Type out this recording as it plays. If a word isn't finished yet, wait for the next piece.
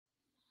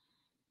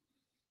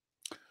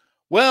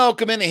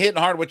Welcome into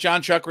Hittin Hard with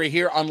Jon Chuckery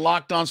here on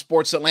Locked On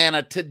Sports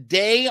Atlanta.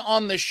 Today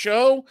on the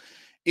show,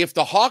 if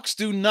the Hawks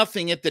do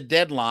nothing at the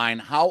deadline,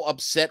 how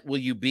upset will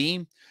you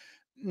be?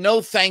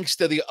 No thanks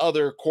to the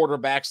other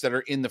quarterbacks that are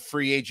in the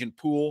free agent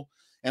pool,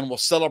 and we'll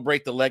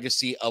celebrate the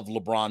legacy of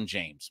LeBron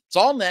James. It's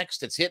all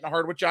next. It's Hittin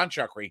Hard with Jon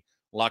Chuckery,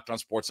 Locked On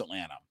Sports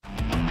Atlanta.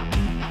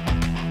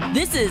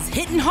 This is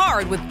Hittin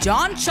Hard with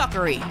Jon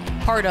Chuckery,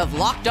 part of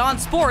Locked On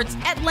Sports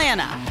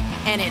Atlanta,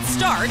 and it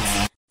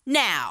starts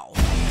now.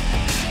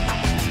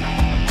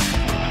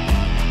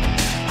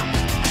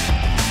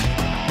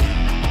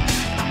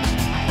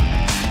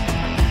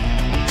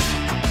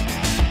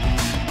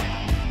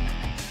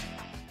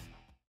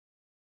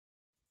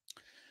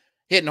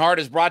 Hittin Hard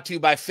is brought to you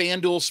by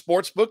FanDuel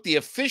Sportsbook, the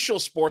official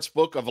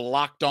sportsbook of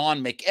Locked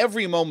On. Make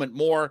every moment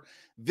more.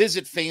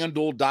 Visit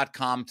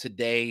FanDuel.com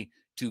today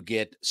to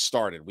get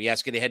started. We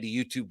ask you to head to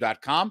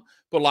YouTube.com,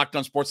 put Locked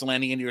On Sports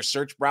Atlanta into your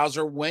search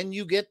browser. When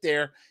you get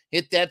there,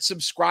 hit that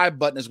subscribe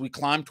button as we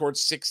climb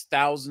towards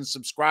 6,000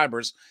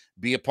 subscribers.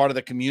 Be a part of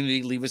the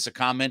community. Leave us a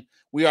comment.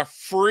 We are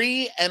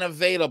free and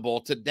available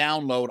to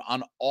download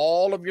on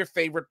all of your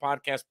favorite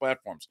podcast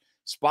platforms.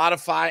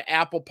 Spotify,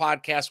 Apple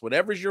Podcasts,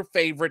 whatever's your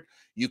favorite,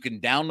 you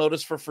can download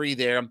us for free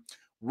there.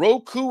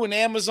 Roku and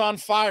Amazon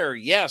Fire,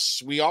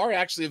 yes, we are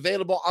actually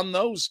available on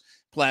those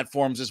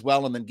platforms as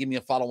well. And then give me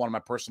a follow on my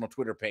personal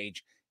Twitter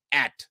page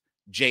at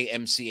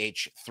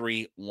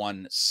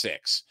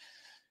JMCH316.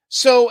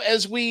 So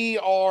as we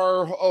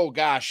are,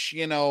 I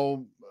don't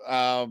know,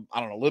 a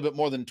little bit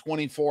more than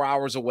 24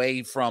 hours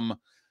away from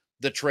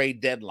the trade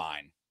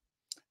deadline,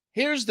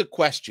 here's the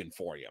question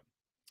for you.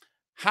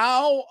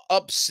 How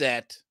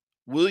upset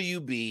will you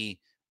be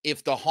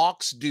if the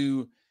Hawks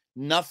do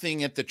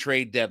nothing at the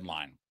trade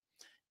deadline?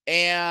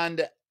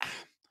 And,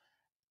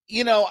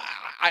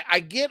 I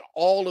get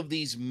all of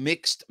these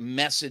mixed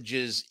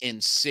messages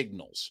and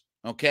signals,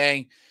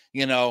 okay?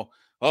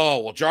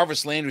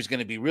 Jarvis Landry is going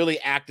to be really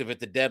active at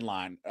the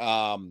deadline.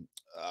 The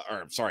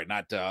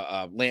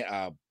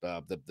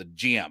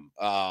GM.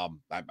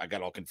 I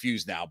got all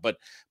confused now, but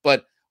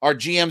our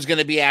GM's going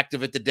to be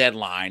active at the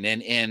deadline,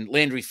 and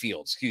Landry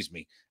Fields, excuse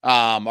me.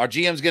 Our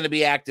GM's going to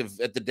be active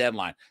at the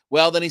deadline.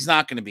 Well, then he's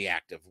not going to be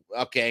active.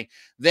 Okay.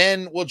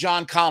 Then,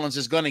 John Collins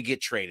is going to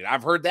get traded.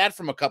 I've heard that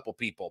from a couple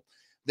people.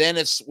 Then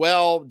it's,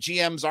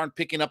 GMs aren't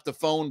picking up the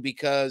phone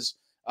because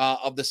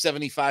of the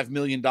 $75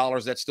 million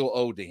that's still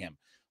owed to him.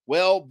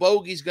 Well,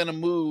 Bogey's going to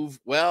move.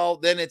 Well,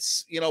 then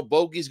it's,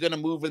 Bogey's going to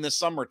move in the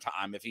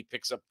summertime if he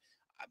picks up.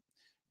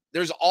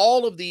 There's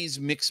all of these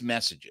mixed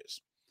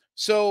messages.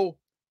 So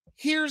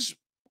here's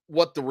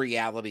what the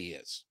reality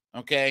is,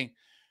 okay?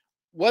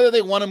 Whether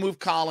they want to move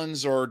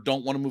Collins or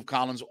don't want to move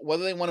Collins,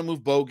 whether they want to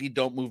move Bogey,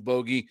 don't move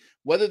Bogey,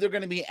 whether they're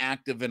going to be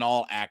active and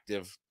all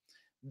active,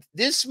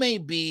 this may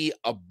be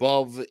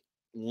above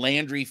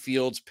Landry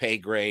Fields' pay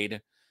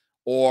grade,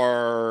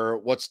 or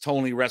what's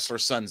Tony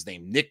Ressler's son's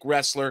name, Nick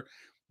Ressler.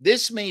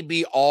 This may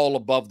be all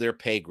above their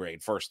pay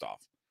grade, first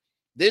off.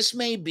 This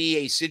may be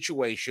a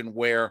situation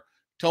where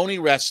Tony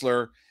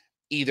Ressler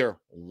either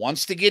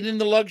wants to get in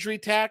the luxury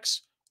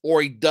tax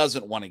or he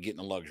doesn't want to get in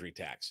the luxury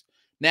tax.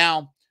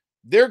 Now,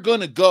 they're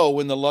going to go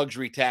in the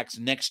luxury tax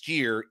next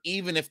year,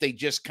 even if they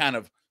just kind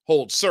of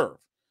hold serve,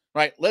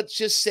 right? Let's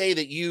just say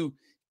that you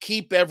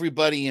keep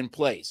everybody in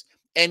place.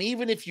 And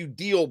even if you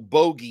deal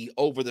Bogey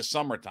over the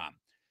summertime,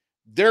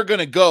 they're going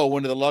to go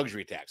into the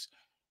luxury tax.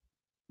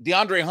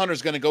 DeAndre Hunter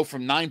is going to go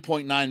from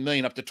 $9.9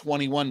 million up to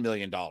 $21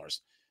 million.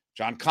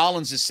 John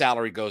Collins'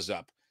 salary goes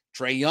up.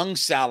 Trae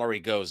Young's salary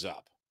goes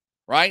up,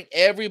 right?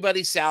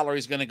 Everybody's salary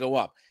is going to go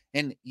up.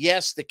 And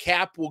yes, the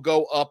cap will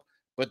go up,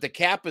 but the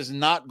cap is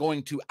not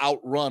going to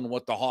outrun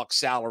what the Hawks'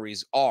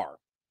 salaries are.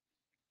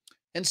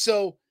 And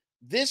so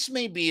this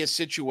may be a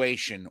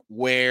situation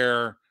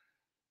where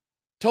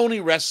Tony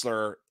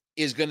Ressler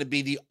is going to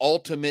be the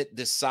ultimate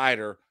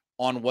decider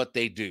on what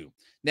they do.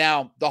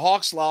 Now, the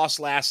Hawks lost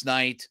last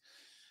night.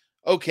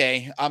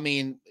 Okay,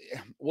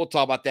 we'll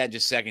talk about that in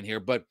just a second here,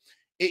 but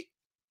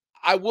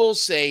I will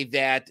say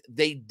that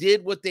they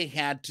did what they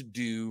had to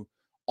do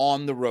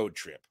on the road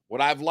trip.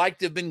 Would I've liked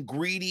to have been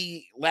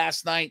greedy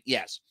last night?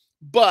 Yes.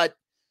 But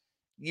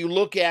you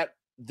look at,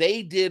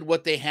 they did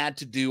what they had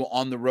to do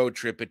on the road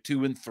trip at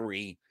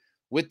 2-3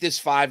 with this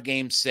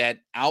 5-game set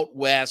out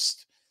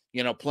west,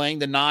 playing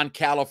the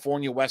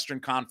non-California Western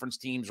Conference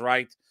teams,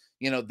 right?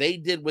 They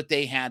did what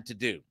they had to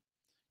do.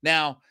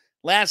 Now,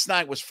 last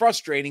night was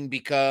frustrating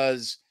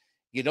because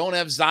you don't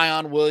have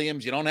Zion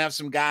Williams. You don't have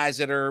some guys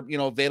that are,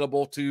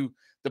 available to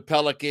the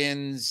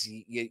Pelicans.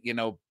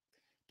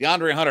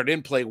 DeAndre Hunter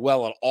didn't play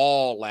well at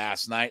all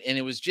last night, and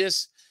it was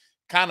just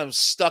kind of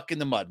stuck in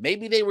the mud.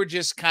 Maybe they were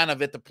just kind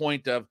of at the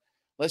point of,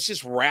 let's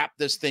just wrap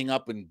this thing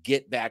up and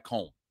get back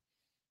home.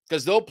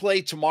 Because they'll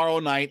play tomorrow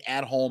night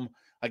at home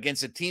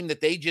against a team that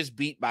they just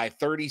beat by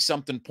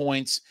 30-something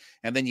points,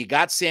 and then you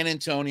got San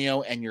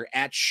Antonio, and you're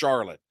at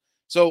Charlotte.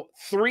 So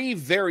 3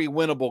 very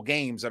winnable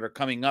games that are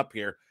coming up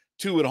here,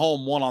 2 at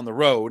home, 1 on the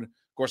road.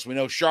 Of course, we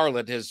know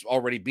Charlotte has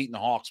already beaten the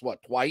Hawks,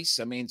 twice?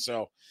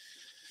 So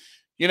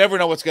you never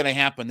know what's going to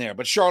happen there.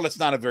 But Charlotte's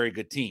not a very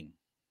good team.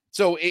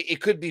 So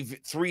it could be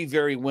 3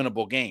 very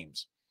winnable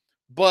games.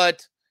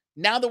 But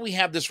now that we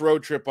have this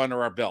road trip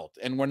under our belt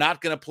and we're not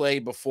going to play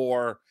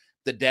before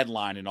the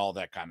deadline and all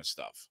that kind of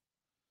stuff,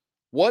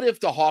 what if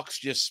the Hawks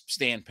just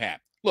stand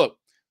pat? Look,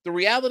 the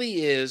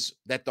reality is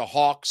that the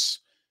Hawks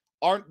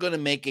aren't going to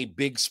make a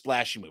big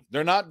splashy move.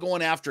 They're not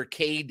going after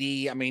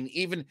KD. I mean,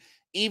 even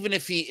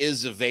if he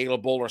is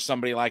available or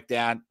somebody like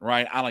that,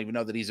 right? I don't even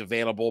know that he's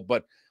available,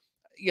 but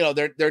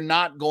they're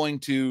not going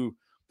to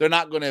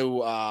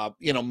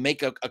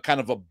make a kind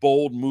of a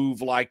bold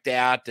move like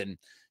that and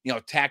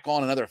tack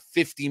on another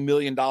 $50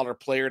 million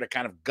player to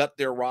kind of gut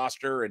their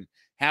roster and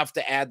have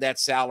to add that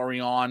salary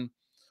on.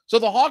 So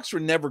the Hawks were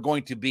never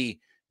going to be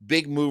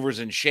big movers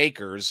and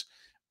shakers.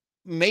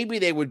 Maybe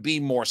they would be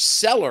more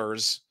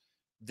sellers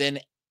than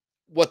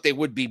what they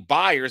would be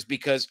buyers,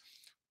 because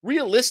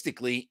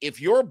realistically,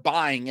 if you're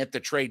buying at the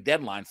trade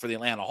deadline for the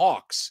Atlanta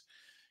Hawks,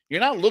 you're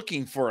not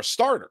looking for a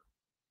starter.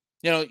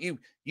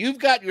 You've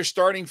got your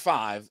starting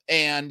 5,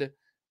 and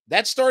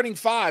that starting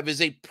 5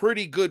 is a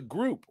pretty good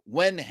group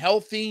when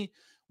healthy,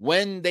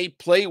 when they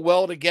play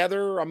well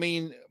together. I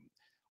mean,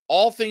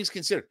 all things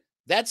considered,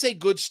 that's a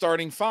good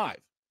starting 5.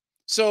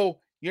 So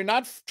you're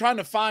not trying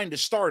to find a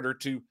starter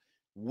to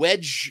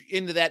wedge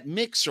into that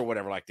mix or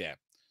whatever like that.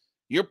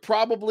 You're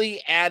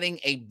probably adding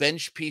a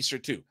bench piece or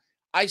two.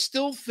 I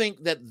still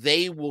think that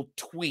they will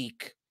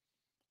tweak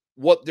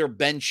what their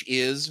bench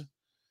is,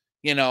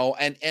 and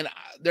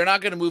they're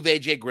not going to move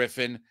AJ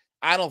Griffin.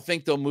 I don't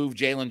think they'll move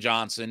Jalen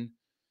Johnson.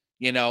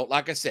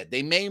 Like I said,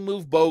 they may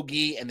move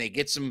Bogey and they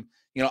get some,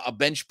 a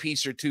bench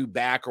piece or two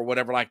back or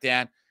whatever like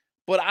that.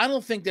 But I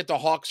don't think that the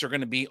Hawks are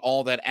going to be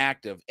all that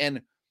active.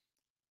 And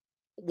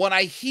when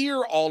I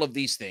hear all of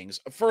these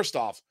things, first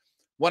off,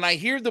 when I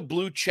hear the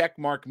blue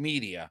checkmark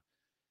media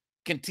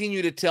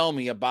continue to tell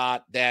me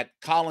about that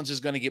Collins is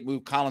going to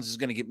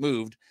get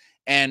moved,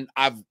 and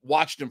I've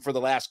watched him for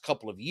the last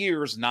couple of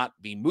years not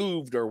be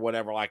moved or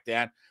whatever like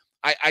that,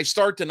 I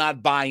start to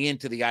not buy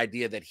into the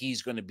idea that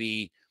he's going to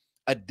be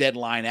a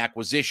deadline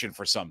acquisition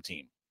for some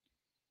team.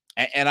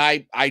 And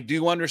I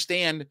do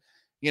understand,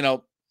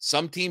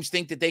 some teams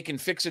think that they can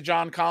fix a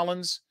John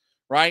Collins,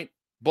 right?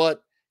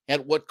 But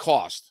at what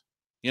cost?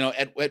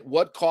 At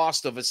what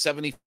cost of a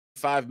 $75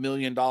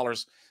 million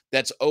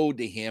that's owed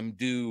to him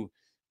do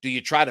you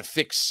try to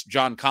fix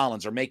John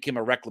Collins or make him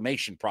a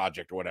reclamation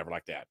project or whatever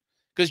like that?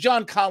 Because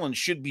John Collins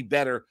should be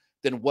better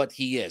than what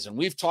he is. And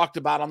we've talked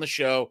about on the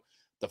show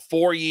the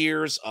 4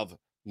 years of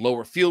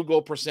lower field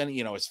goal percentage.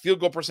 His field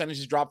goal percentage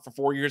has dropped for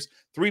 4 years,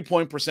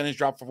 3-point percentage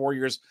dropped for 4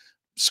 years.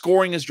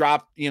 Scoring has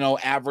dropped,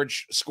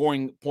 average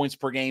scoring points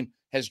per game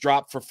has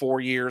dropped for 4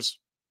 years.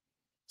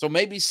 So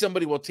maybe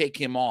somebody will take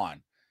him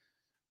on.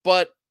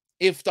 But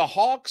if the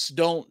Hawks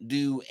don't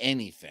do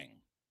anything,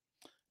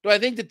 do I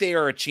think that they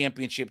are a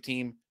championship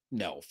team?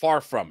 No,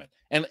 far from it.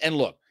 And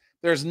look,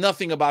 there's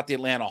nothing about the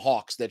Atlanta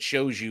Hawks that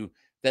shows you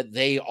that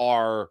they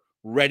are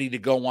ready to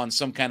go on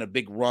some kind of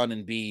big run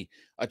and be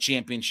a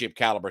championship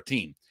caliber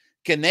team.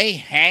 Can they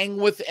hang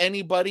with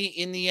anybody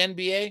in the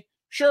NBA?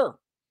 Sure,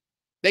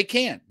 they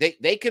can.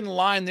 They can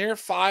line their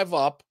 5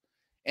 up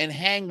and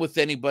hang with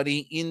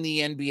anybody in the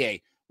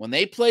NBA. When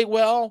they play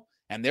well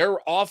and their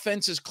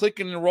offense is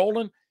clicking and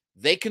rolling,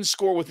 they can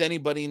score with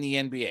anybody in the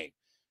NBA.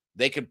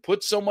 They can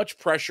put so much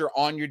pressure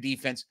on your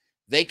defense.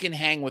 They can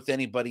hang with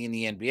anybody in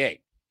the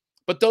NBA.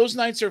 But those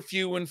nights are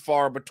few and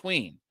far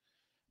between.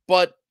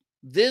 But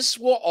this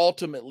will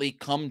ultimately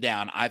come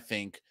down, I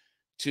think,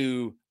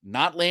 to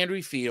not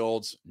Landry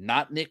Fields,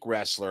 not Nick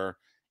Ressler.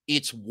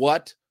 It's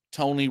what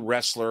Tony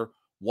Ressler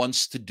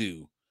wants to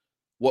do.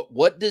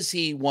 What does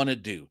he want to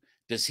do?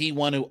 Does he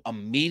want to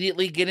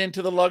immediately get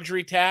into the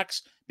luxury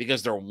tax?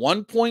 Because they're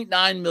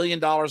 $1.9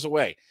 million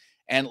away.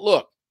 And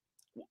look,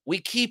 we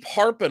keep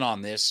harping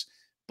on this,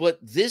 but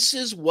this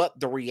is what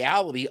the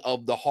reality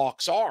of the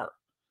Hawks are.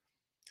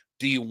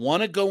 Do you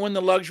want to go in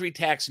the luxury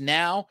tax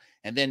now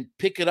and then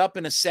pick it up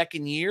in a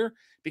second year?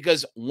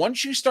 Because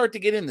once you start to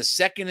get in the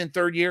second and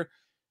third year,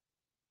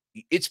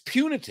 it's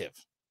punitive.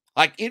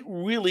 Like, it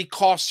really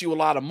costs you a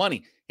lot of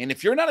money. And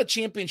if you're not a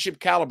championship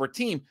caliber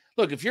team,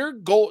 look, if you're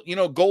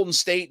Golden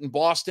State and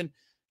Boston,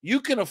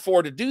 you can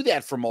afford to do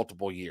that for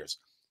multiple years.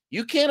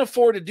 You can't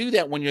afford to do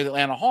that when you're the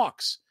Atlanta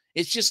Hawks.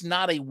 It's just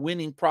not a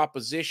winning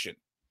proposition.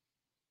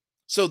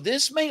 So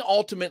this may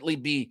ultimately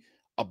be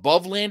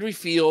above Landry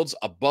Fields,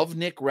 above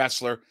Nick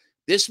Ressler.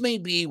 This may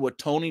be what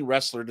Tony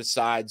Ressler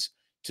decides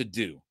to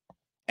do.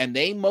 And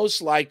they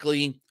most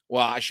likely,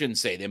 well, I shouldn't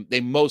say them, they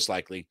most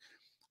likely,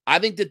 I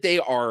think that they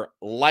are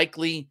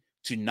likely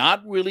to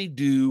not really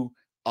do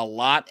a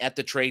lot at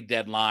the trade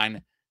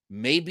deadline,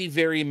 maybe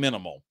very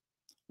minimal.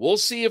 We'll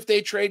see if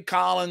they trade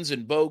Collins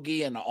and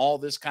Bogey and all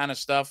this kind of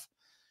stuff.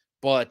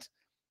 But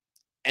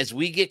as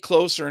we get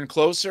closer and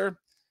closer,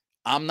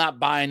 I'm not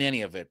buying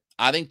any of it.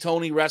 I think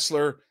Tony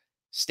Ressler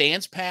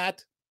stands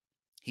pat.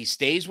 He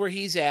stays where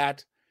he's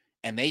at,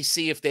 and they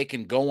see if they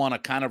can go on a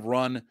kind of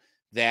run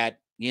that,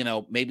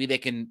 maybe they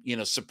can,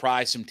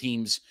 surprise some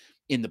teams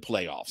in the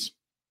playoffs.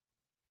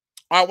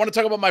 All right, I want to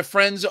talk about my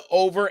friends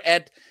over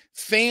at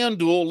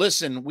FanDuel.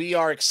 Listen, we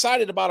are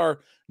excited about our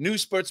new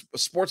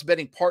sports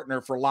betting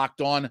partner for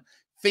Locked On,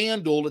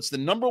 FanDuel. It's the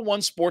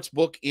 #1 sports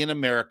book in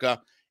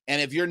America.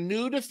 And if you're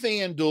new to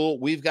FanDuel,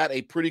 we've got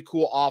a pretty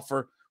cool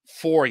offer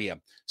for you.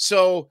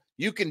 So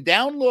you can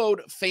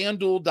download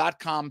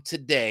FanDuel.com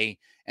today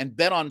and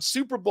bet on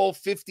Super Bowl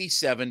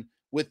 57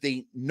 with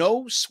the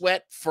no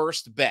sweat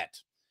first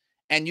bet.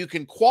 And you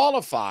can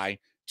qualify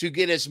to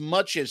get as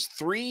much as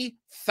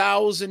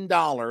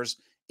 $3,000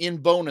 in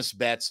bonus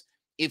bets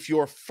if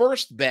your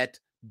first bet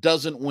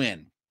doesn't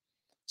win.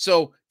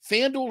 So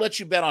FanDuel lets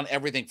you bet on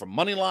everything from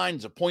money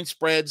lines to point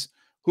spreads,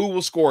 who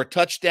will score a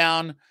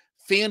touchdown.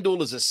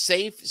 FanDuel is a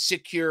safe,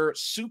 secure,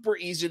 super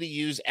easy to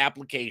use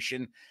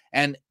application.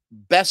 And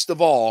best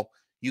of all,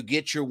 you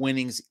get your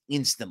winnings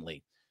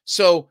instantly.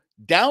 So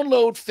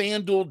download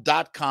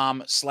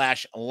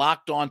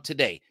FanDuel.com/LockedOn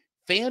today.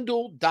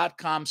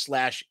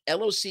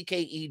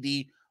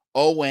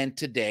 FanDuel.com/LOCKEDON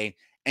today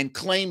and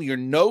claim your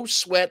no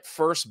sweat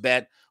first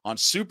bet on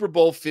Super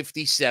Bowl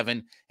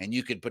 57. And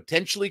you could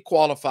potentially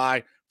qualify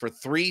for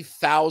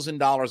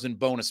 $3,000 in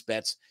bonus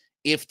bets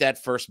if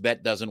that first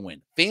bet doesn't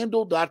win.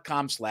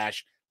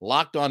 FanDuel.com/LockedOn,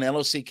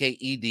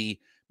 LOCKED.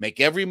 Make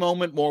every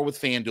moment more with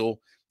FanDuel,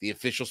 the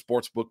official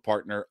sportsbook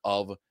partner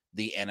of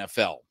the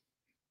NFL.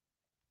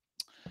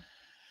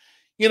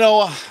 You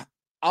know,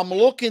 I'm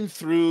looking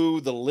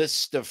through the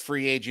list of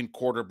free agent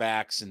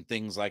quarterbacks and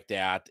things like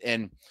that,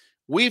 and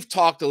we've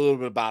talked a little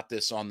bit about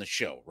this on the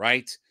show,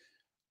 right?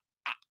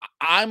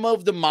 I'm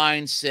of the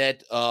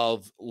mindset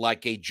of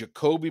like a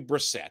Jacoby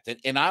Brissett,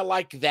 and I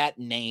like that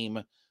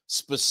name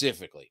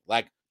specifically.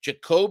 Like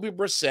Jacoby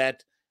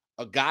Brissett,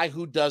 a guy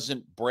who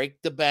doesn't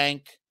break the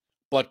bank,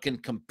 but can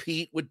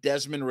compete with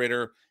Desmond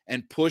Ridder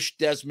and push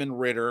Desmond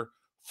Ridder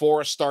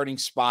for a starting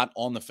spot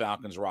on the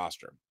Falcons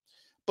roster.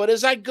 But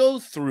as I go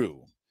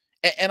through,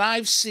 and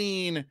I've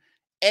seen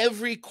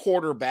every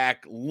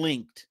quarterback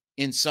linked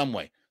in some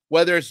way,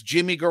 whether it's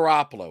Jimmy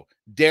Garoppolo,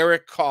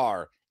 Derek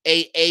Carr,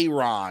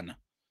 Aaron,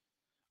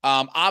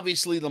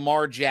 obviously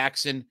Lamar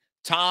Jackson,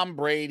 Tom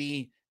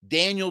Brady,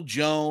 Daniel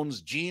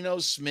Jones, Geno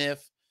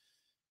Smith.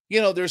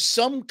 You know, there's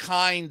some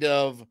kind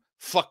of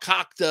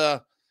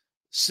fakakta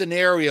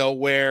scenario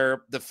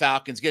where the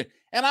Falcons get,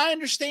 and I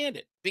understand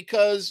it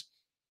because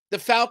the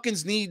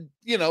Falcons need,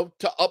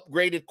 to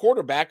upgrade at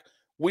quarterback.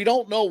 We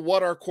don't know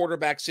what our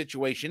quarterback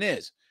situation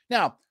is.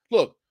 Now,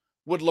 look,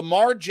 would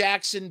Lamar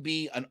Jackson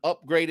be an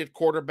upgraded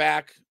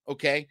quarterback?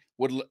 Okay.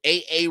 Would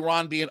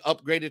Aaron be an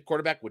upgraded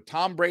quarterback? Would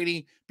Tom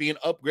Brady be an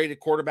upgraded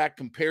quarterback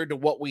compared to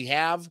what we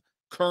have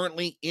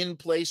currently in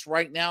place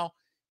right now?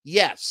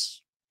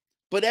 Yes.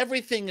 But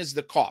everything is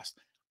the cost.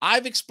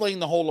 I've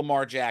explained the whole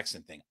Lamar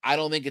Jackson thing. I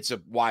don't think it's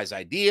a wise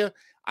idea.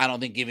 I don't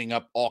think giving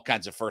up all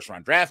kinds of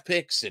first-round draft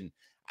picks, and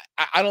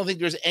I don't think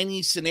there's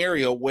any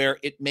scenario where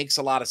it makes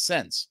a lot of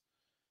sense.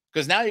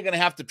 Because now you're going to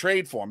have to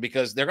trade for him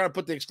because they're going to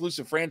put the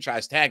exclusive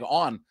franchise tag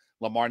on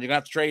Lamar, and you're going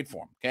to have to trade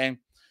for him, okay?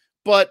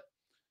 But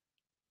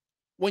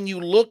when you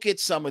look at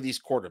some of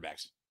these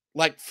quarterbacks,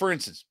 like, for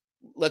instance,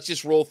 let's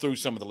just roll through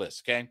some of the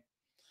lists, okay?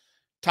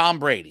 Tom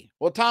Brady.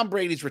 Well, Tom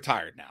Brady's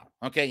retired now,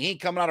 okay? He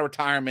ain't coming out of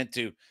retirement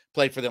to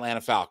play for the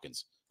Atlanta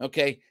Falcons,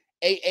 okay?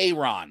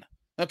 Aaron,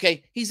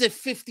 okay? He's a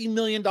 $50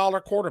 million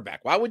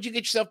quarterback. Why would you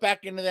get yourself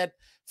back into that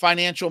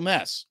financial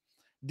mess?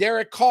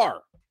 Derek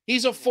Carr,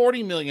 he's a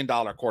 $40 million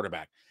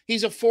quarterback.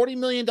 He's a $40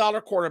 million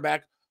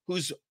quarterback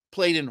who's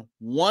played in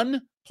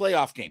one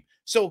playoff game.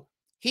 So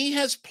he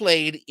has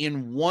played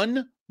in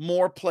one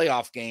more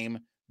playoff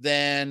game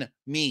than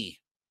me,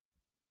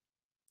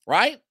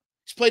 right?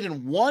 He's played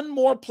in one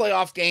more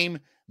playoff game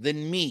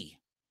than me.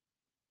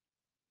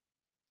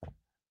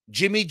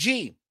 Jimmy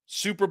G,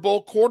 Super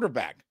Bowl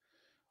quarterback.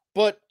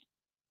 But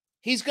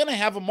he's going to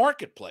have a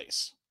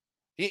marketplace.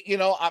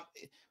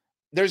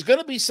 There's going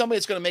to be somebody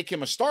that's going to make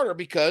him a starter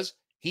because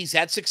he's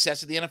had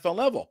success at the NFL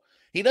level.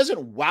 He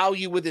doesn't wow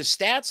you with his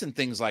stats and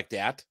things like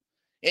that.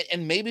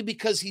 And maybe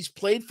because he's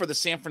played for the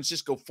San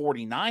Francisco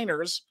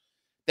 49ers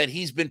that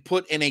he's been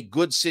put in a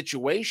good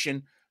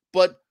situation.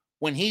 But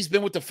when he's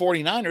been with the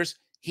 49ers,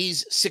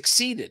 he's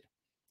succeeded.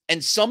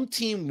 And some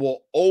team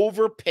will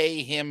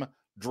overpay him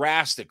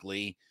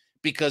drastically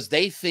because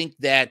they think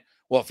that,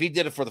 well, if he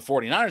did it for the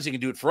 49ers, he can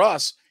do it for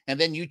us. And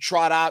then you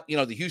trot out,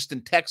 the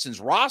Houston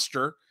Texans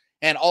roster,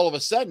 and all of a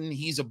sudden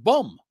he's a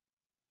bum,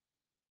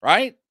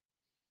 right?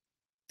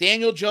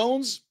 Daniel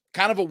Jones,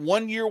 kind of a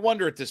one-year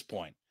wonder at this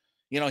point.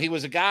 He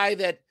was a guy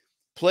that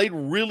played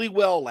really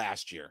well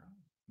last year.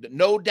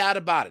 No doubt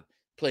about it.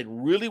 Played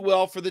really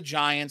well for the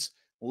Giants,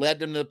 led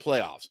them to the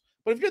playoffs.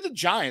 But if you're the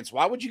Giants,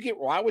 why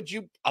would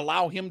you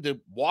allow him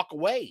to walk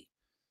away?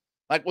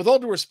 Like, with all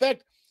due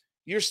respect,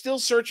 you're still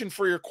searching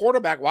for your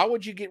quarterback. Why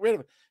would you get rid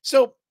of it?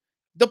 So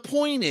the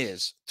point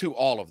is to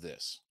all of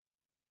this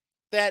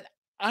that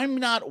I'm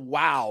not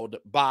wowed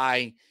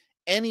by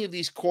any of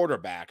these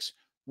quarterbacks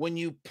when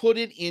you put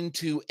it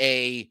into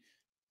a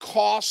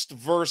cost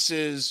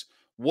versus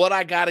what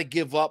I got to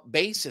give up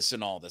basis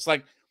and all this.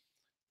 Like,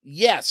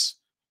 yes,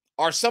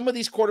 are some of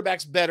these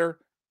quarterbacks better?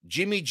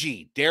 Jimmy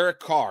G, Derek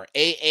Carr,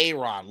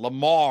 Aaron,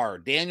 Lamar,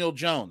 Daniel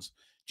Jones,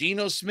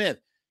 Geno Smith.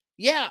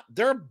 yeah,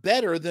 they're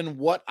better than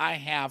what I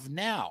have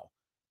now.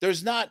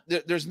 There's not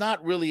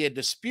really a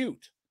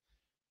dispute.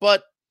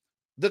 But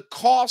the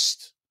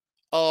cost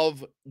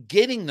of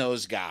getting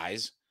those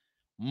guys,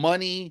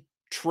 money,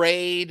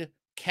 trade,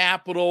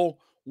 capital,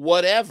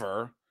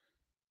 whatever,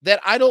 that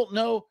I don't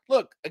know.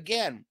 Look,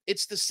 again,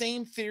 it's the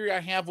same theory I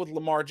have with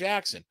Lamar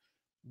Jackson.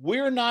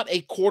 We're not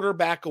a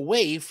quarterback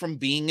away from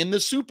being in the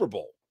Super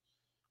Bowl.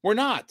 We're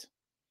not.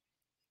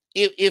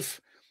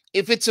 If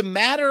it's a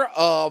matter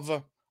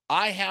of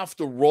I have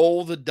to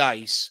roll the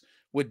dice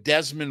with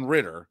Desmond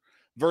Ridder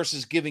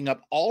versus giving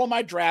up all of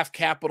my draft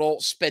capital,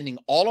 spending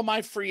all of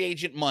my free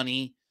agent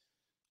money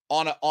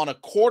on a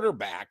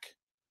quarterback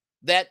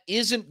that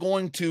isn't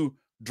going to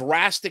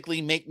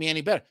drastically make me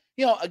any better.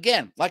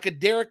 Again, like a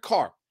Derek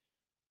Carr.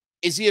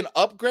 Is he an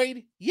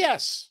upgrade?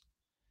 Yes.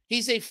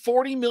 He's a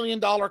 $40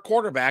 million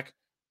quarterback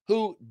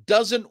who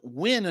doesn't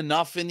win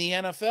enough in the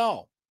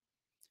NFL.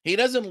 He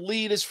doesn't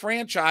lead his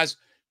franchise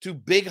to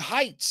big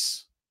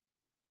heights.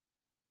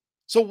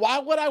 So why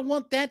would I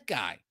want that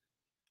guy?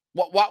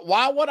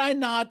 Why would I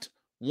not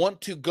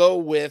want to go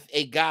with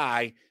a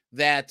guy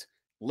that,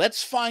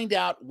 let's find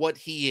out what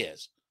he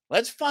is.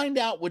 Let's find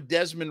out what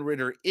Desmond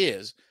Ridder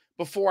is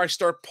before I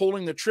start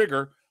pulling the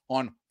trigger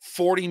on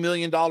 $40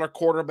 million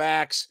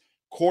quarterbacks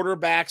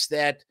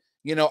that,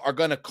 are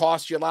going to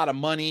cost you a lot of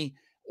money,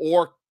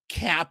 or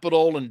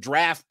capital and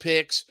draft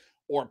picks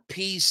or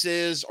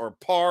pieces or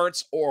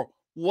parts or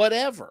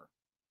whatever.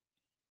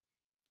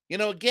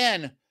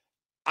 Again,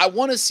 I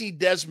want to see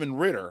Desmond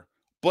Ridder,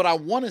 but I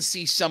want to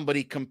see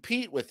somebody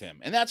compete with him.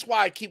 And that's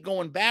why I keep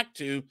going back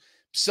to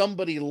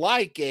somebody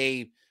like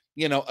a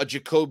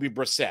Jacoby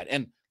Brissett.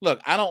 And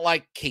look, I don't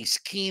like Case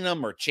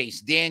Keenum or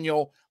Chase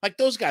Daniel. Like,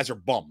 those guys are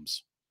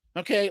bums.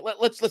 Okay,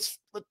 let's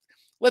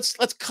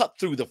cut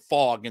through the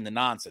fog and the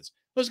nonsense.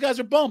 Those guys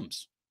are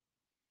bums.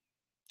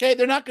 Okay,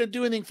 they're not going to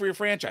do anything for your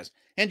franchise.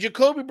 And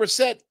Jacoby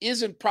Brissett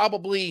isn't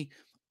probably,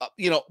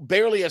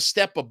 barely a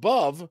step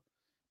above,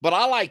 but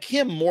I like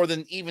him more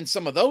than even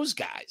some of those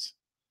guys.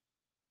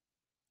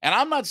 And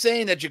I'm not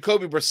saying that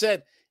Jacoby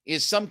Brissett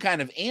is some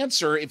kind of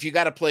answer if you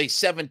got to play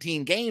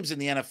 17 games in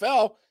the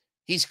NFL.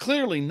 He's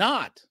clearly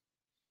not.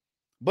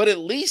 But at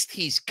least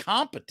he's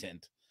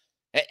competent.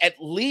 At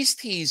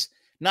least he's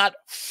not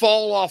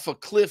fall off a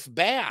cliff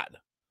bad.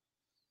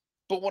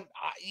 But when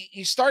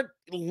you start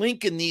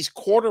linking these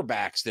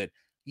quarterbacks that,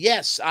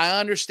 yes, I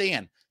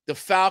understand the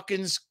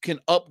Falcons can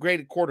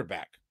upgrade a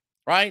quarterback,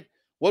 right?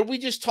 What did we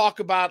just talk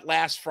about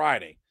last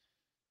Friday?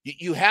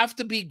 You have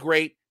to be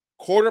great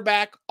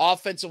quarterback,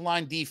 offensive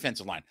line,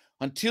 defensive line.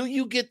 Until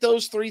you get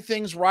those three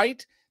things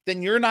right,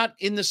 then you're not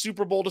in the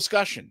Super Bowl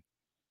discussion.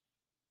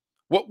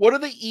 What are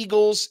the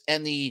Eagles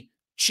and the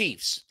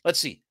Chiefs? Let's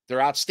see.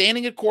 They're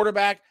outstanding at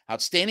quarterback,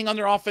 outstanding on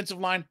their offensive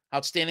line,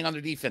 outstanding on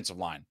their defensive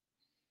line.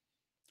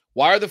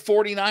 Why are the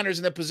 49ers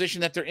in the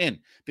position that they're in?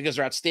 Because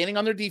they're outstanding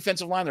on their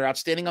defensive line, they're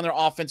outstanding on their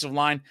offensive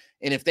line,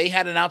 and if they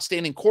had an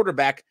outstanding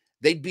quarterback,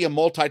 they'd be a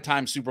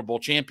multi-time Super Bowl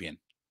champion.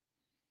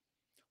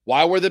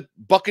 Why were the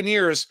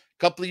Buccaneers a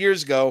couple of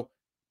years ago,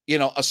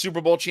 a Super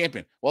Bowl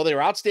champion? Well, they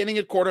were outstanding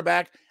at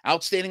quarterback,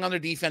 outstanding on their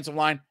defensive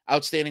line,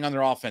 outstanding on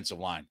their offensive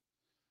line.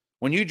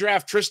 When you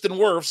draft Tristan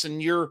Wirfs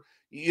and you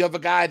have a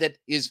guy that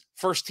is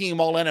first team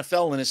all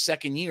NFL in his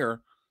second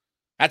year,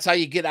 that's how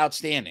you get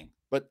outstanding.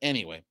 But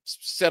anyway,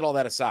 set all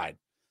that aside.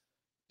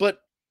 But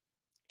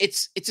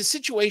it's a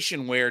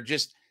situation where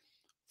just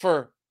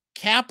for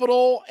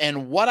capital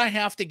and what I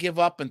have to give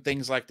up and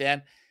things like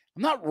that,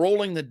 I'm not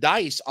rolling the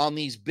dice on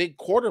these big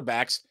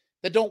quarterbacks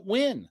that don't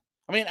win.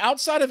 I mean,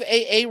 outside of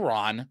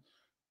Aaron,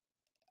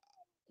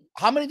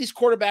 how many of these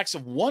quarterbacks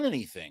have won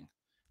anything?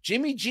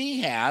 Jimmy G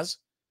has,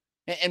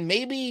 and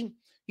maybe,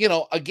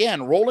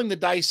 again, rolling the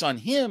dice on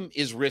him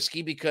is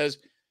risky because,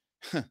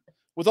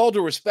 with all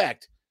due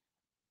respect,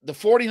 the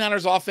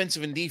 49ers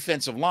offensive and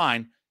defensive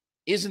line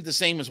isn't the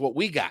same as what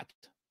we got.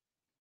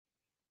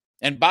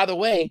 And by the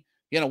way,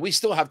 we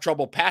still have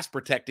trouble pass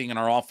protecting in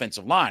our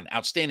offensive line.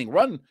 Outstanding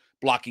run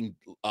blocking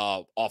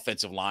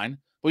offensive line,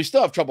 but we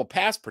still have trouble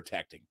pass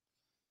protecting.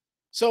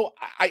 So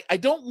I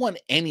don't want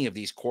any of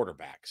these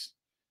quarterbacks.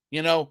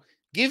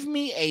 Give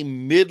me a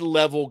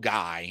mid-level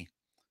guy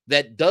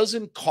that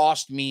doesn't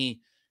cost me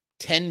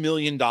 $10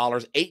 million,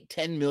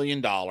 $10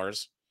 million.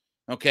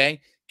 Okay?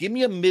 Give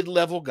me a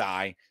mid-level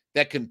guy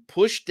that can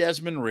push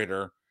Desmond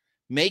Ridder,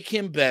 make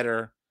him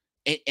better,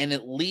 and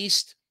at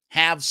least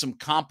have some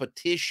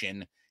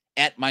competition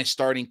at my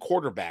starting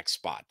quarterback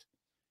spot.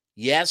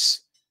 Yes,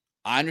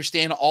 I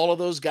understand all of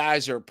those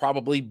guys are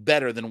probably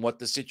better than what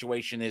the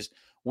situation is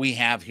we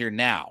have here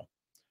now.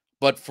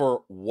 But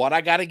for what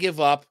I got to give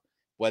up,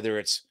 whether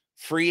it's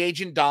free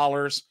agent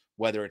dollars,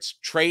 whether it's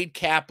trade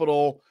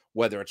capital,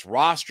 whether it's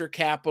roster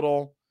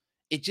capital,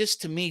 it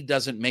just, to me,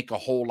 doesn't make a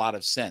whole lot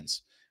of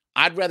sense.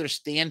 I'd rather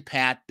stand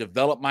pat,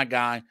 develop my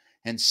guy,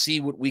 and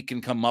see what we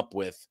can come up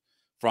with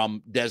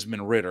from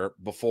Desmond Ridder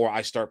before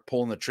I start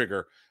pulling the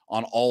trigger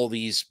on all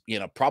these,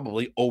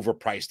 probably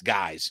overpriced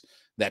guys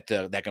that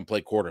can play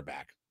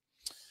quarterback.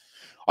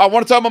 I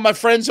want to talk about my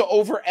friends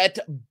over at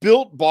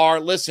Built Bar.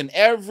 Listen,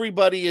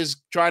 everybody is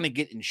trying to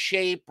get in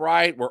shape,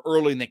 right? We're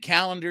early in the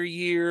calendar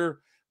year,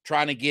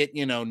 trying to get,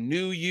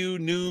 new you,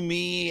 new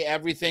me,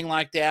 everything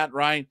like that,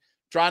 right?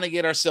 Trying to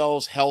get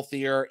ourselves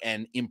healthier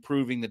and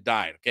improving the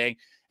diet, okay?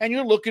 And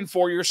you're looking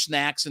for your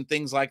snacks and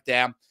things like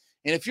that.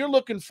 And if you're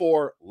looking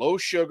for low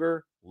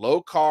sugar,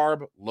 low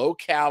carb, low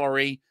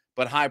calorie,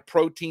 but high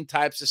protein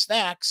types of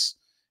snacks,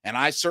 and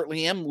I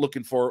certainly am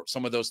looking for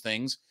some of those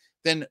things,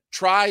 then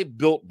try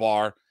Built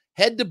Bar.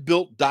 Head to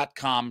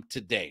built.com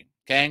today,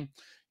 okay?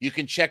 You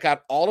can check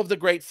out all of the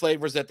great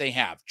flavors that they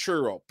have: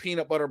 churro,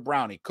 peanut butter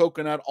brownie,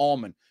 coconut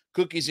almond,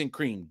 cookies and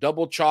cream,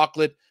 double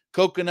chocolate,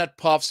 coconut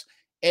puffs,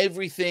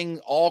 everything,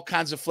 all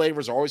kinds of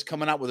flavors are always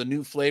coming out with a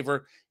new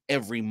flavor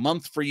every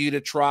month for you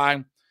to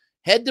try.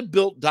 Head to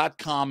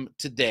built.com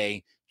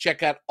today.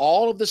 Check out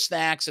all of the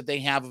snacks that they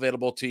have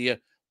available to you,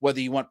 whether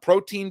you want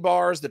protein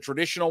bars, the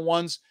traditional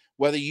ones,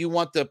 whether you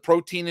want the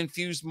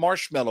protein-infused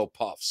marshmallow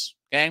puffs,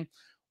 okay?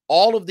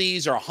 All of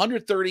these are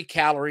 130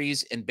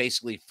 calories and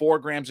basically 4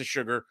 grams of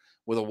sugar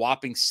with a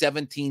whopping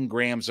 17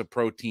 grams of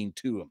protein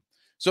to them.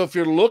 So if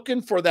you're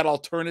looking for that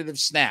alternative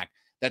snack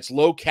that's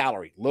low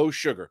calorie, low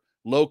sugar,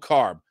 low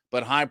carb,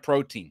 but high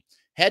protein,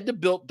 head to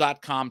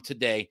built.com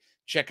today.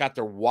 Check out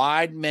their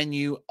wide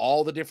menu,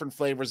 all the different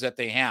flavors that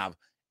they have.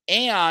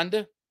 And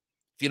if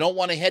you don't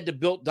want to head to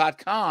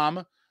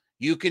built.com,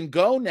 you can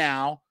go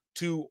now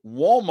to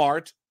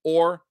Walmart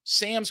or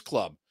Sam's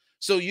Club.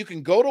 So you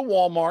can go to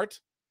Walmart,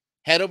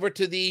 head over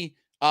to the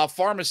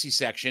pharmacy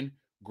section,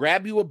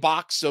 grab you a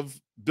box of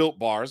Built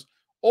Bars,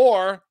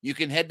 or you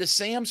can head to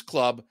Sam's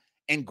Club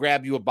and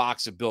grab you a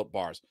box of Built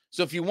Bars.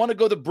 So if you want to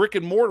go the brick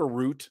and mortar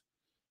route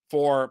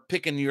for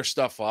picking your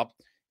stuff up,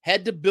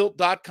 head to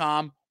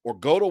built.com or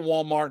go to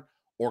Walmart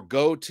or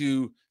go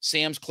to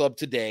Sam's Club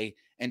today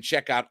and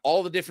check out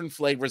all the different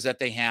flavors that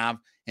they have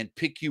and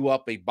pick you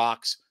up a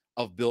box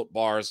of Built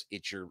Bars.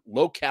 It's your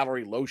low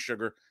calorie, low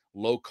sugar,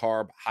 low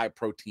carb, high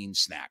protein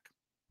snack.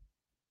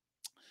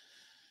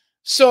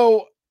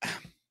 So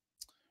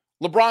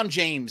LeBron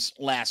James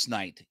last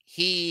night,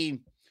 he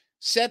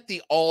set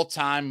the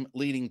all-time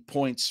leading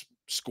points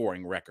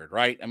scoring record,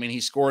 right? I mean,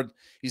 he's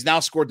now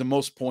scored the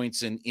most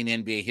points in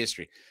NBA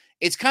history.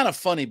 It's kind of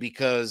funny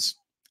because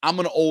I'm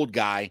an old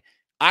guy.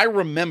 I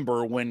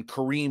remember when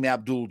Kareem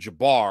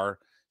Abdul-Jabbar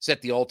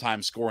set the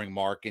all-time scoring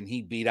mark and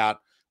he beat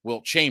out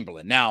Wilt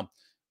Chamberlain. Now,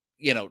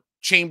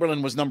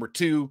 Chamberlain was number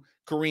 2.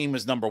 Kareem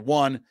is number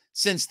 1.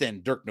 Since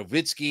then, Dirk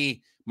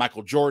Nowitzki,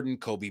 Michael Jordan,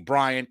 Kobe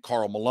Bryant,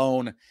 Karl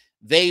Malone,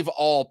 they've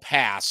all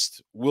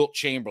passed Wilt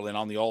Chamberlain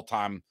on the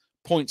all-time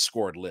points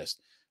scored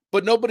list.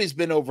 But nobody's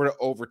been over to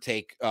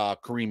overtake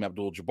Kareem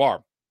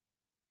Abdul-Jabbar.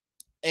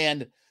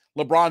 And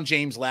LeBron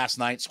James last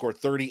night scored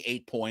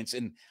 38 points,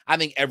 and I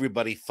think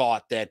everybody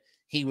thought that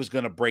he was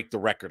going to break the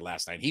record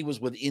last night. He was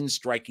within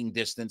striking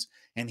distance,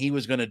 and he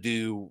was going to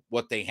do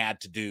what they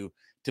had to do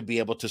to be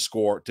able to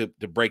score, to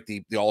break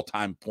the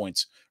all-time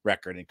points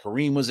record. And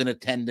Kareem was in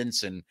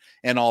attendance and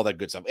all that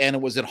good stuff. And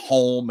it was at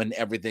home and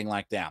everything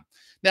like that.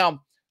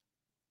 Now,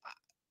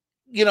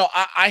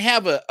 I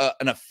have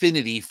an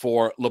affinity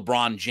for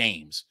LeBron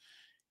James.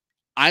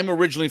 I'm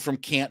originally from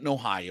Canton,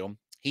 Ohio.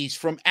 He's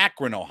from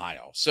Akron,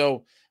 Ohio.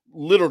 So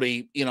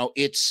literally,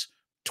 it's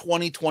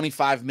 20,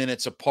 25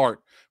 minutes apart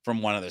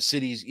from one of the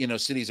cities,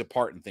 cities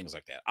apart and things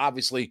like that.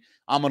 Obviously,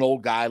 I'm an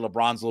old guy.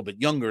 LeBron's a little bit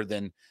younger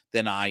than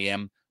I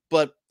am,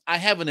 but I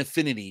have an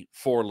affinity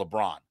for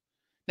LeBron.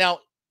 Now,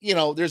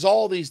 there's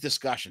all these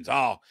discussions.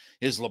 Oh,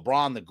 is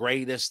LeBron the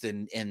greatest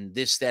and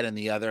this, that, and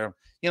the other?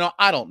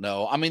 I don't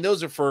know. I mean,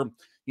 those are for,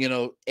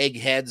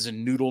 eggheads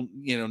and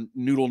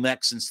noodle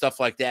necks and stuff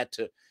like that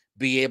to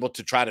be able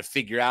to try to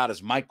figure out,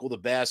 is Michael the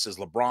best? Is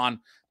LeBron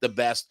the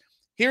best?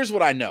 Here's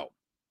what I know.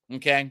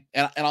 Okay.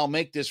 And I'll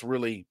make this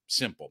really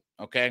simple.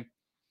 Okay.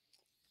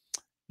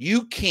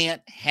 You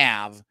can't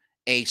have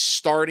a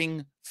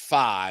starting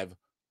 5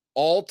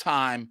 all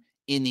time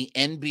in the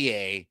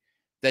NBA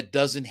that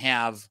doesn't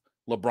have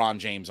LeBron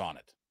James on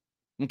it.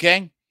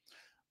 Okay.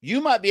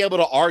 You might be able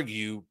to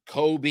argue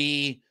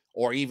Kobe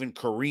or even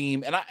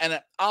Kareem.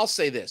 And I'll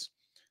say this.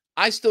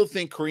 I still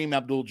think Kareem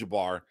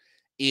Abdul-Jabbar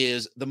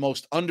is the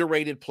most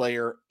underrated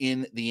player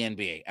in the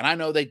NBA. And I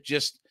know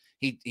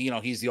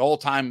he's the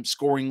all-time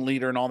scoring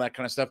leader and all that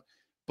kind of stuff.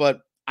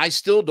 But I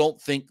still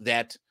don't think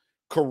that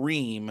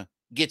Kareem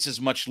gets as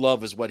much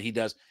love as what he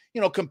does,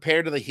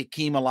 compared to the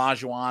Hakeem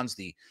Olajuwons,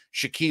 the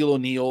Shaquille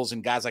O'Neals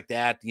and guys like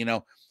that.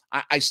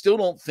 I still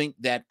don't think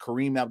that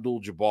Kareem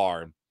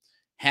Abdul-Jabbar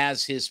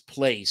has his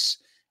place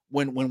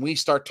when we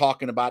start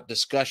talking about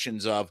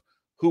discussions of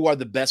who are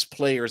the best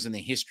players in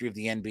the history of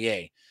the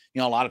NBA.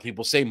 A lot of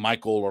people say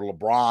Michael or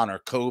LeBron or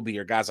Kobe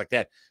or guys like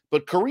that,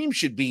 but Kareem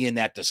should be in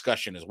that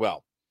discussion as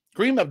well.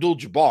 Kareem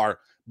Abdul-Jabbar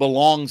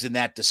belongs in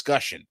that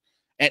discussion.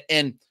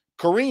 And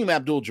Kareem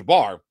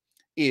Abdul-Jabbar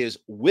is,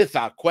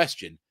 without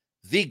question,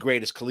 the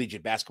greatest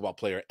collegiate basketball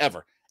player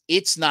ever.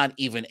 It's not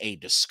even a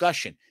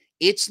discussion.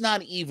 It's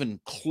not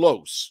even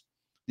close.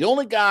 The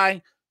only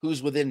guy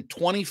who's within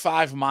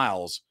 25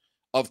 miles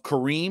of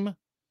Kareem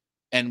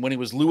And when he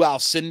was Lou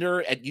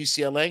Alcindor at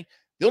UCLA,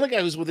 the only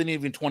guy who's within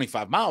even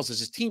 25 miles is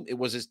his team. It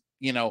was his,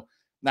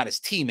 not his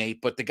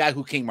teammate, but the guy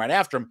who came right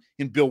after him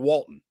in Bill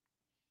Walton.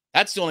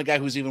 That's the only guy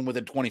who's even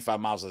within 25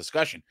 miles of the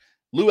discussion.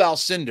 Lou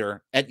Alcindor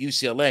at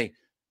UCLA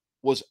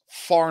was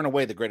far and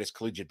away the greatest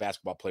collegiate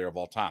basketball player of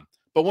all time.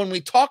 But when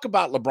we talk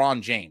about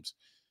LeBron James,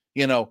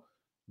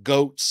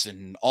 goats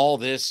and all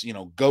this,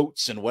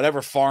 goats and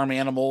whatever farm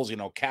animals,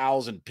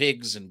 cows and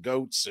pigs and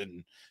goats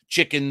and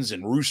chickens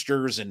and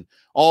roosters and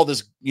all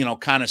this,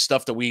 kind of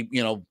stuff that we,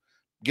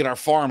 get our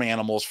farm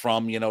animals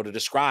from, to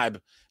describe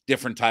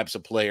different types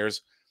of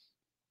players.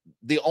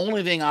 The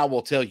only thing I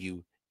will tell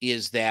you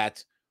is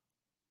that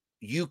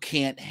you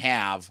can't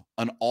have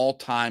an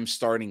all-time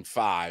starting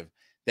five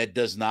that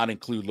does not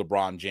include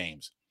LeBron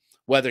James.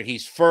 Whether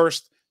he's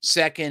first,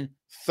 second,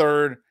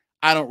 third,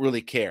 I don't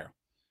really care.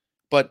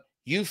 But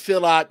you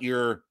fill out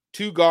your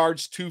 2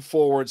 guards, 2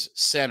 forwards,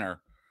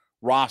 center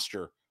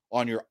roster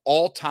on your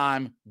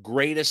all-time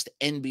greatest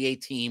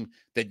NBA team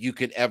that you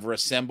could ever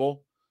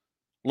assemble,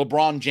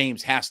 LeBron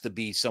James has to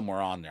be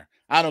somewhere on there.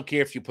 I don't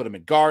care if you put him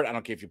at guard. I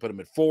don't care if you put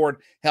him at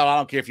forward. Hell, I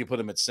don't care if you put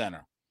him at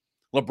center.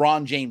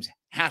 LeBron James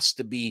has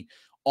to be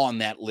on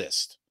that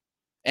list.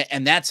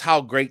 And that's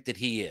how great that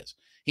he is.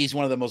 He's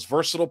one of the most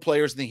versatile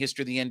players in the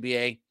history of the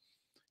NBA.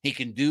 He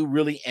can do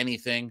really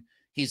anything.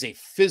 He's a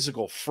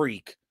physical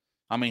freak.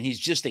 I mean, he's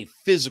just a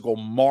physical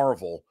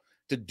marvel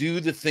to do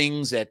the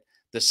things that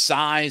the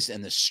size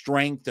and the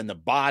strength and the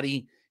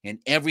body and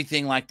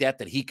everything like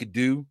that he could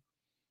do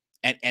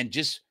and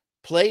just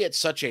play at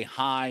such a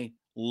high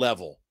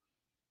level.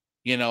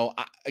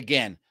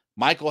 Again,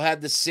 Michael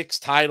had the 6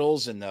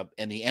 titles and the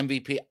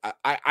MVP.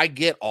 I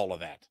get all of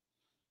that.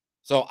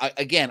 So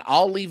again,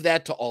 I'll leave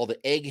that to all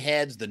the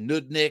eggheads, the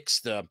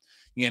nudniks, the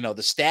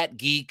stat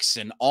geeks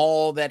and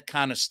all that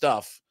kind of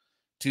stuff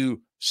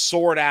to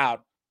sort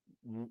out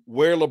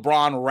where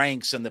LeBron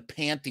ranks in the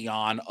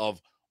pantheon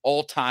of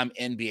all-time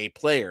NBA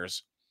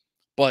players.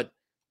 But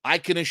I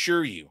can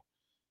assure you,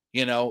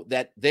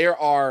 that there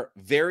are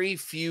very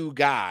few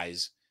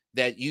guys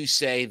that you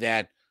say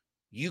that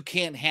you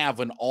can't have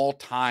an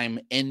all-time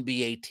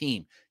NBA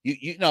team.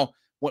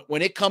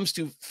 When it comes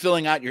to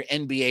filling out your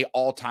NBA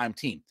all-time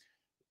team,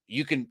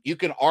 you can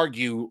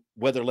argue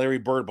whether Larry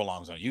Bird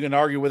belongs on it. You can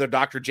argue whether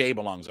Dr. J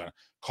belongs on it.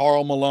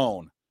 Karl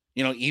Malone,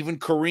 even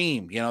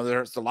Kareem.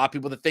 There's a lot of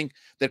people that think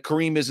that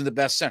Kareem isn't the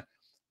best center.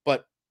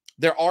 But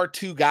there are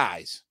 2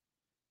 guys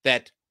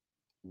that,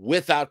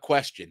 without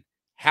question,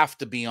 have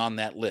to be on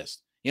that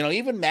list.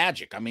 Even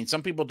Magic. I mean,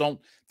 some people don't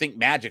think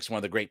Magic's one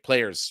of the great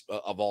players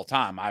of all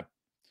time.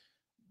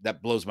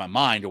 That blows my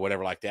mind or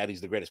whatever like that. He's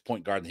the greatest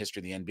point guard in the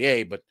history of the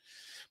NBA, but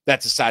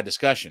that's a side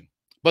discussion.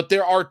 But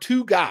there are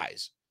 2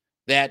 guys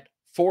that,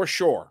 for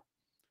sure,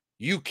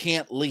 you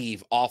can't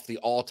leave off the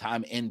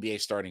all-time NBA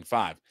starting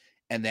 5,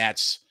 and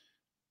that's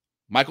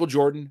Michael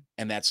Jordan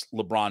and that's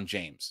LeBron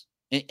James.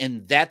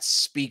 And that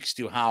speaks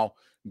to how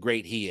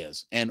great he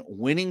is. And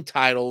winning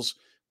titles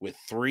with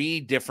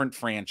 3 different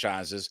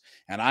franchises,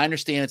 and I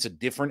understand it's a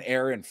different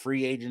era in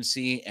free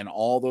agency and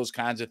all those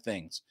kinds of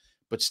things,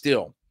 but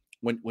still,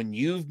 when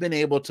you've been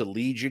able to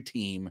lead your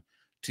team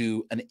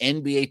to an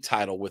NBA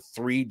title with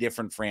 3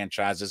 different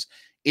franchises,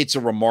 it's a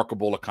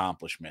remarkable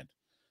accomplishment.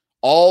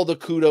 All the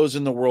kudos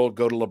in the world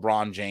go to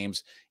LeBron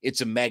James.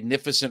 It's a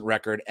magnificent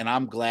record, and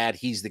I'm glad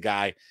he's the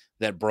guy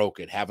that broke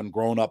it, having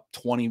grown up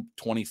 20,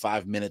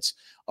 25 minutes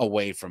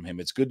away from him.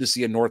 It's good to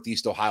see a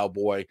Northeast Ohio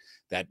boy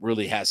that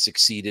really has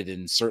succeeded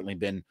and certainly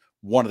been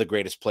one of the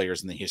greatest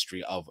players in the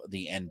history of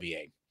the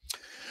NBA.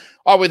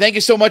 All right, well, thank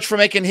you so much for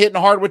making Hittin'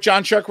 Hard with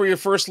Jon Chuckery your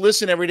first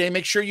listen every day.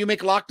 Make sure you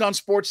make Locked On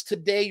Sports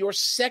Today your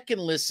second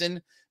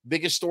listen.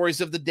 Biggest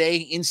stories of the day,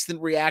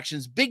 instant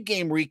reactions, big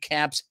game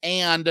recaps,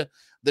 and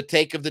the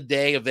take of the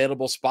day,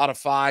 available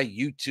Spotify,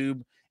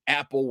 YouTube,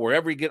 Apple,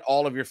 wherever you get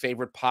all of your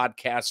favorite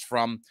podcasts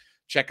from.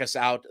 Check us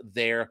out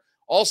there.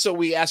 Also,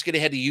 we ask you to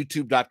head to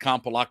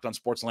youtube.com, put Locked On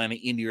Sports Atlanta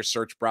into your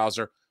search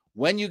browser.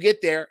 When you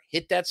get there,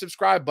 hit that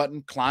subscribe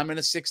button, climb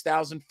into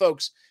 6,000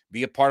 folks,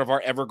 be a part of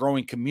our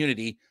ever-growing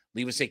community.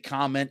 Leave us a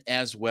comment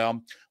as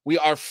well. We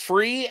are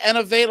free and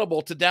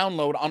available to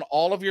download on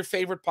all of your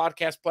favorite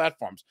podcast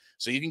platforms.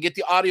 So you can get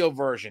the audio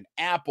version,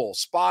 Apple,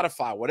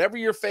 Spotify, whatever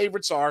your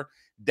favorites are.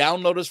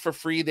 Download us for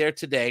free there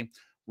today.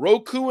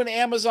 Roku and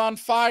Amazon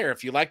Fire.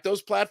 If you like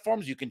those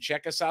platforms, you can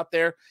check us out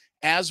there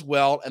as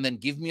well. And then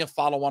give me a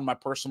follow on my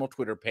personal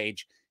Twitter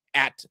page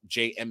at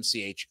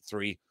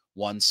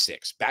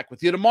JMCH316. Back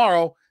with you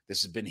tomorrow.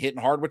 This has been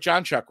Hittin' Hard with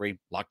Jon Chuckery,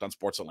 Locked On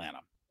Sports Atlanta.